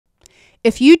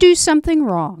If you do something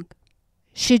wrong,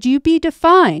 should you be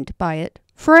defined by it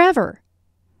forever?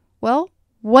 Well,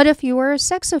 what if you were a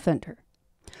sex offender?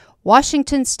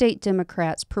 Washington state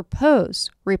Democrats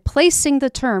propose replacing the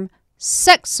term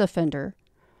sex offender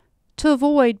to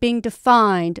avoid being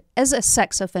defined as a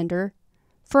sex offender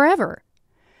forever.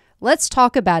 Let's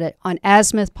talk about it on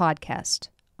Azimuth Podcast.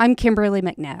 I'm Kimberly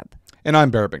McNabb. And I'm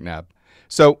Barrett McNabb.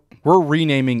 So we're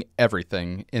renaming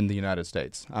everything in the United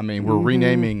States. I mean, we're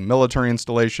renaming military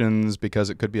installations because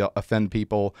it could offend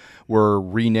people. We're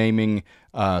renaming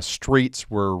streets.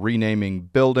 We're renaming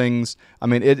buildings. I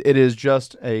mean, it is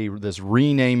just this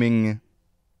renaming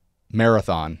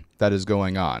marathon that is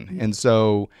going on. And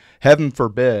so heaven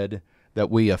forbid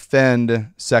that we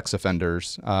offend sex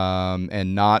offenders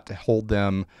and not hold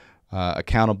them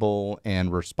accountable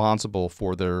and responsible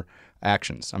for their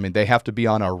actions. I mean, they have to be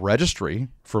on a registry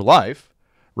for life,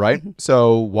 right?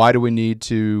 So why do we need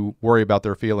to worry about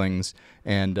their feelings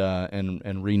and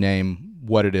rename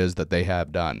what it is that they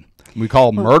have done? We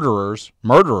call murderers,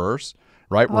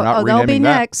 right? We're not renaming they'll be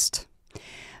that. Next.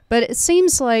 But it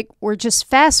seems like we're just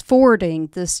fast-forwarding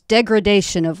this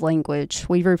degradation of language.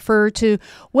 We refer to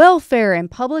welfare and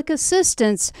public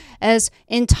assistance as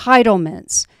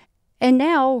entitlements. And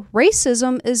now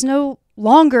racism is no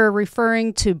longer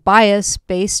referring to bias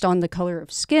based on the color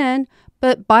of skin,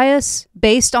 but bias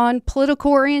based on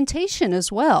political orientation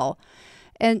as well.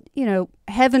 And,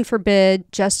 heaven forbid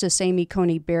Justice Amy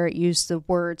Coney Barrett used the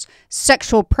words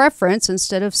sexual preference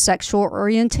instead of sexual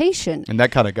orientation. And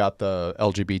that kind of got the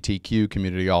LGBTQ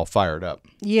community all fired up.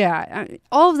 Yeah,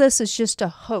 all of this is just a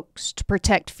hoax to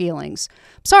protect feelings.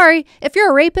 Sorry, if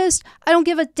you're a rapist, I don't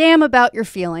give a damn about your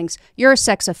feelings. You're a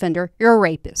sex offender. You're a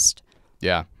rapist.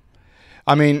 Yeah.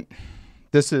 I mean,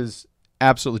 this is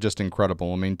absolutely just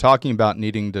incredible. I mean, talking about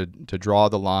needing to draw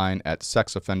the line at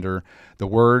sex offender, the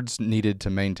words needed to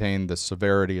maintain the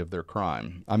severity of their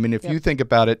crime. I mean, if you think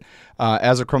about it,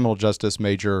 as a criminal justice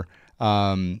major,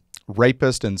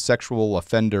 rapists and sexual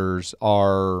offenders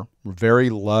are very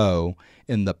low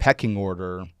in the pecking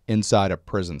order inside a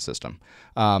prison system.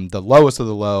 The lowest of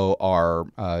the low are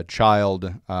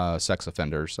child sex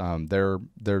offenders. They're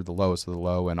the lowest of the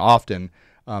low, and often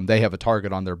they have a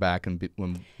target on their back and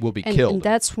will be killed. And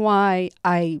that's why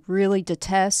I really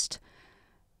detest,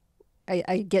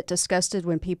 I get disgusted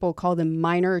when people call them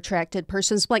minor attracted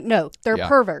persons. I'm like, no, they're a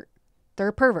pervert. They're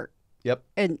a pervert. Yep.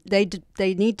 And they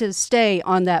need to stay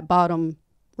on that bottom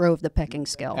row of the pecking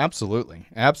scale. Absolutely.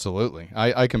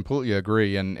 I completely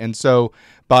agree. And so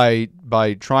by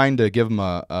trying to give them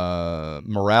a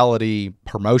morality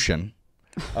promotion,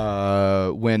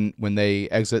 when they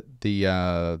exit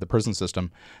the prison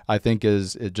system, I think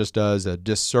it just does a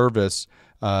disservice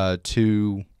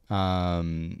to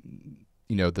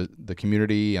the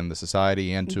community and the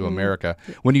society and to America.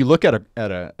 When you look at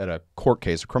a court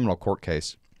case, a criminal court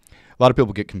case, a lot of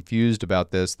people get confused about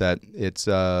this, that it's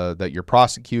that you're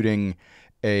prosecuting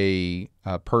a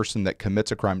person that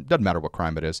commits a crime, doesn't matter what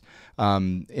crime it is,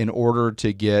 in order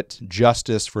to get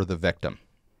justice for the victim.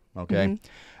 Okay.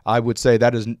 I would say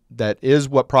that is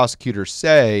what prosecutors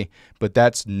say, but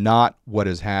that's not what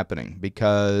is happening,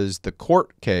 because the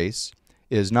court case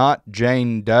is not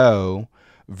Jane Doe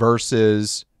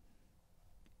versus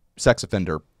sex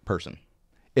offender person.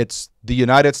 It's the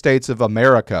United States of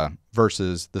America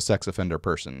versus the sex offender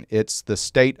person. It's the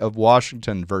state of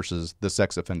Washington versus the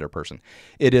sex offender person.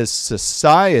 It is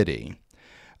society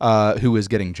who is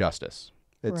getting justice.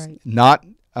 It's not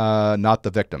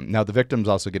the victim. Now, the victim's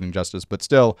also getting justice, but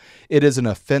still, it is an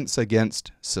offense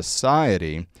against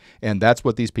society, and that's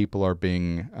what these people are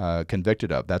being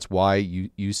convicted of. That's why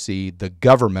you see the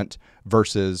government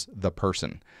versus the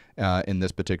person in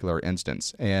this particular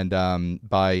instance. And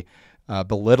by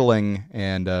belittling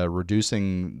and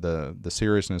reducing the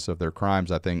seriousness of their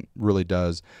crimes, I think really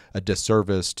does a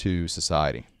disservice to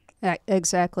society.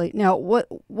 Exactly. Now,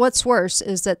 what's worse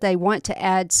is that they want to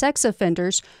add sex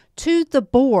offenders to the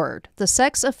board, the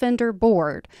sex offender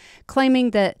board, claiming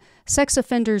that sex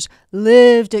offenders'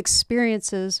 lived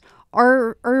experiences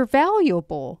are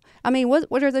valuable. I mean,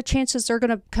 what are the chances they're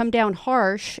going to come down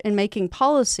harsh in making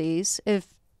policies if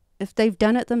they've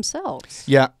done it themselves?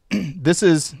 Yeah, this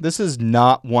is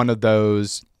not one of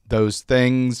those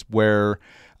things where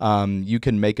you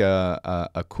can make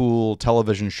a cool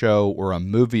television show or a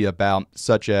movie about,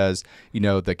 such as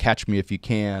the Catch Me If You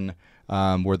Can,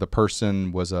 where the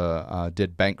person was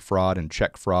did bank fraud and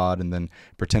check fraud, and then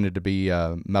pretended to be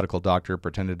a medical doctor,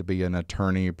 pretended to be an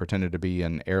attorney, pretended to be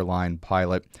an airline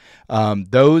pilot.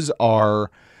 Those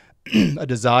are a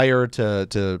desire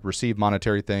to receive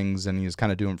monetary things, and he was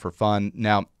kind of doing it for fun.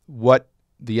 Now, what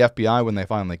the FBI, when they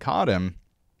finally caught him,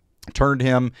 turned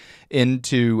him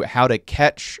into how to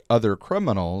catch other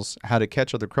criminals,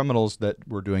 that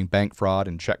were doing bank fraud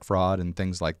and check fraud and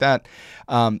things like that.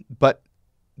 But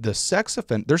the sex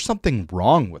offender, there's something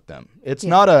wrong with them.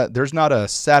 There's not a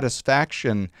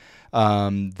satisfaction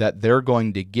that they're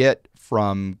going to get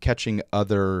from catching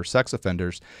other sex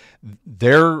offenders.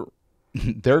 They're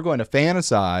going to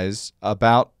fantasize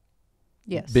about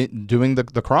doing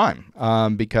the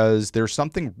crime because there's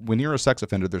something, when you're a sex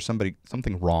offender, there's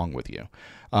something wrong with you.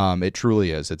 It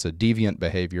truly is. It's a deviant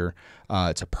behavior.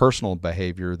 It's a personal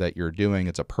behavior that you're doing.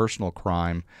 It's a personal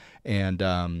crime. And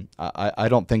I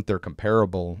don't think they're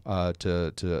comparable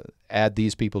to add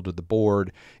these people to the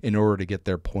board in order to get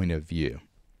their point of view.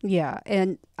 Yeah,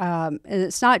 and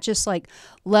it's not just like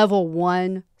level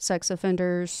 1 sex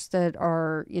offenders that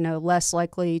are, less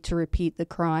likely to repeat the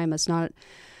crime. It's not,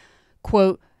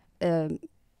 quote,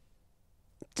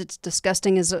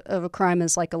 disgusting of a crime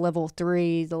is like a level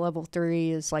 3. The level 3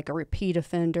 is like a repeat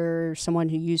offender, someone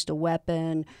who used a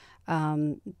weapon,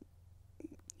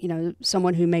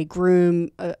 someone who may groom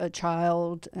a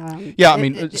child. It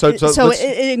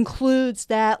includes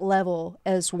that level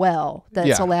as well.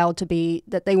 That's allowed to be,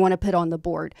 that they want to put on the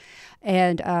board,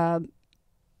 and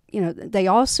they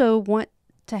also want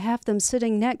to have them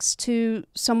sitting next to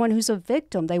someone who's a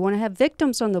victim. They want to have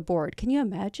victims on the board. Can you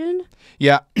imagine?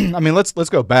 Yeah, let's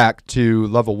go back to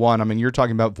level 1. You're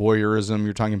talking about voyeurism.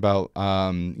 You're talking about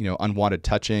unwanted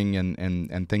touching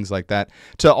and things like that.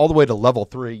 To all the way to level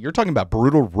 3, you're talking about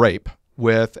brutal rape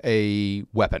with a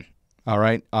weapon. All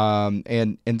right,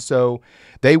 and so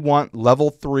they want level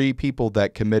 3 people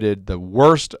that committed the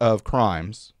worst of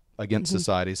crimes against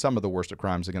society, some of the worst of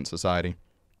crimes against society.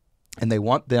 And they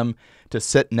want them to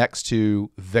sit next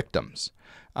to victims,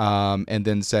 and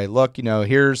then say, "Look,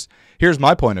 here's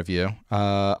my point of view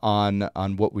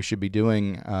on what we should be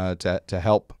doing to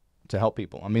help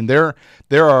people."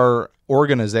 There are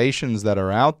organizations that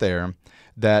are out there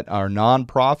that are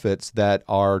nonprofits that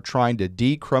are trying to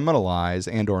decriminalize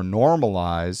and or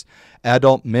normalize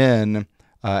adult men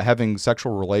having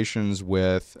sexual relations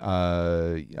with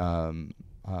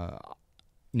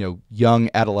young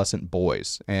adolescent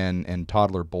boys and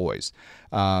toddler boys,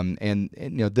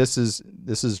 this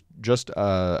is just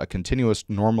a continuous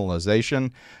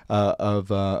normalization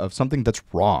of something that's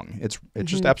wrong. It's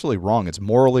just absolutely wrong. It's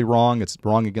morally wrong. It's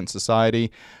wrong against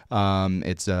society.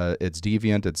 It's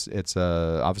deviant. It's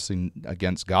obviously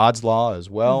against God's law as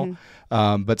well.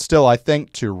 But still, I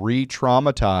think to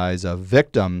re-traumatize a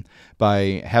victim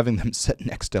by having them sit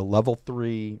next to level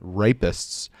 3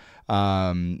 rapists,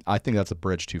 I think that's a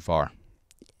bridge too far.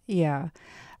 Yeah.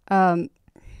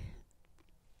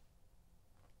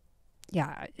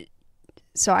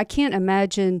 So I can't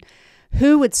imagine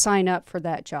who would sign up for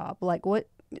that job. Like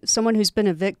someone who's been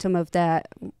a victim of that,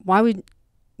 why would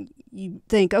you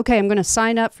think, okay, I'm going to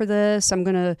sign up for this. I'm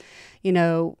going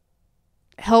to,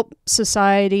 help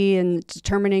society in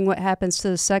determining what happens to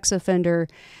the sex offender.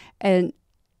 And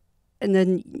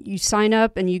then you sign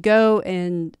up and you go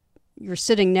and you're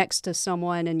sitting next to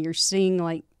someone and you're seeing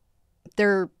like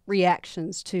their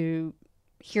reactions to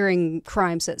hearing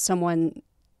crimes that someone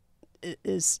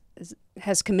has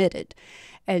committed,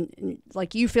 and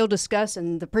like you feel disgust,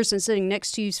 and the person sitting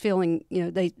next to you is feeling,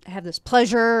 they have this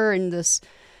pleasure and this,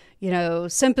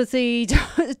 sympathy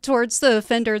towards the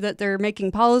offender that they're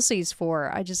making policies for.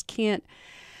 I just can't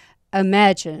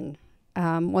imagine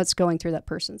what's going through that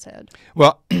person's head.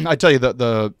 Well, I tell you that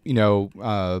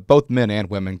both men and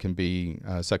women can be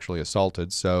sexually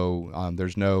assaulted. So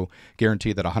there's no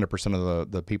guarantee that 100%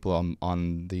 of the people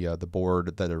on the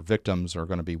board that are victims are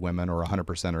going to be women, or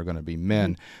 100% are going to be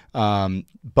men.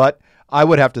 But I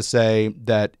would have to say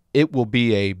that it will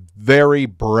be a very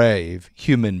brave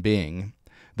human being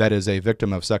that is a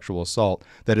victim of sexual assault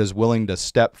that is willing to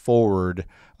step forward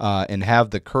and have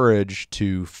the courage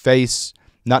to face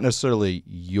not necessarily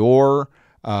your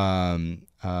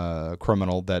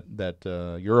criminal,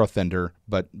 that your offender,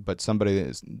 but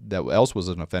somebody that else was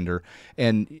an offender.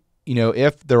 And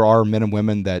if there are men and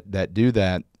women that do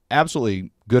that, absolutely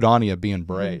good on you being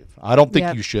brave. I don't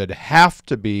think you should have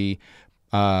to be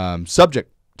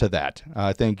subject to that.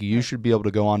 I think you should be able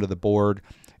to go onto the board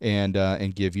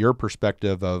and give your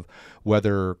perspective of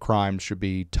whether crime should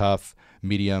be tough,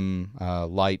 medium,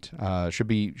 light, should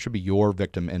be your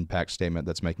victim impact statement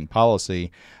that's making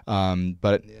policy.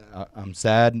 But I'm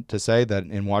sad to say that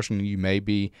in Washington you may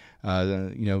be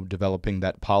developing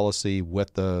that policy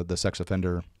with the sex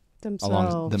offender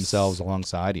themselves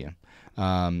alongside you.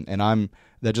 And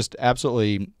they're just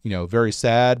absolutely very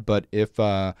sad. But if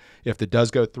it does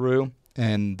go through,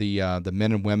 and the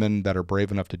men and women that are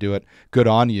brave enough to do it, good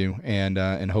on you,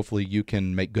 and hopefully you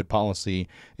can make good policy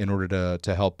in order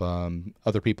to help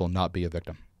other people not be a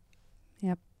victim.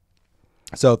 Yep.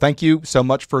 So thank you so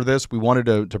much for this. We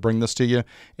wanted to bring this to you,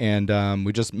 and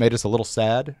we just made us a little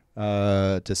sad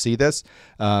to see this,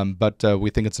 but we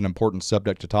think it's an important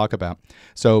subject to talk about.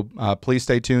 So please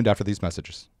stay tuned after these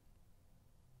messages.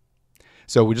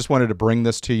 So we just wanted to bring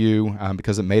this to you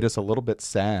because it made us a little bit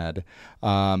sad,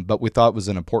 but we thought it was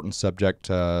an important subject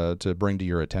to bring to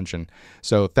your attention.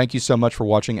 So thank you so much for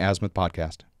watching Azimuth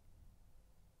Podcast.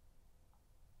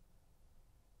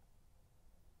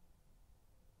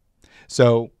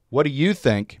 So what do you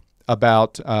think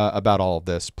about all of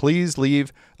this? Please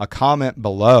leave a comment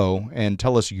below and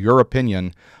tell us your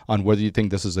opinion on whether you think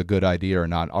this is a good idea or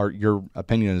not. Your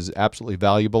opinion is absolutely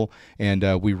valuable,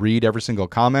 and we read every single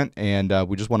comment, and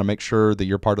we just want to make sure that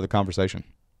you're part of the conversation.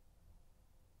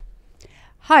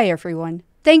 Hi, everyone.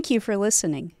 Thank you for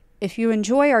listening. If you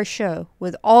enjoy our show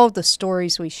with all the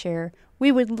stories we share, we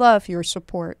would love your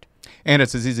support. And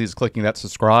it's as easy as clicking that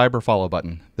subscribe or follow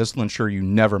button. This will ensure you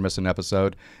never miss an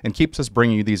episode and keeps us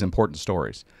bringing you these important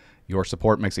stories. Your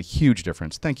support makes a huge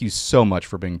difference. Thank you so much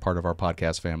for being part of our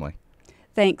podcast family.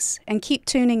 Thanks, and keep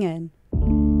tuning in.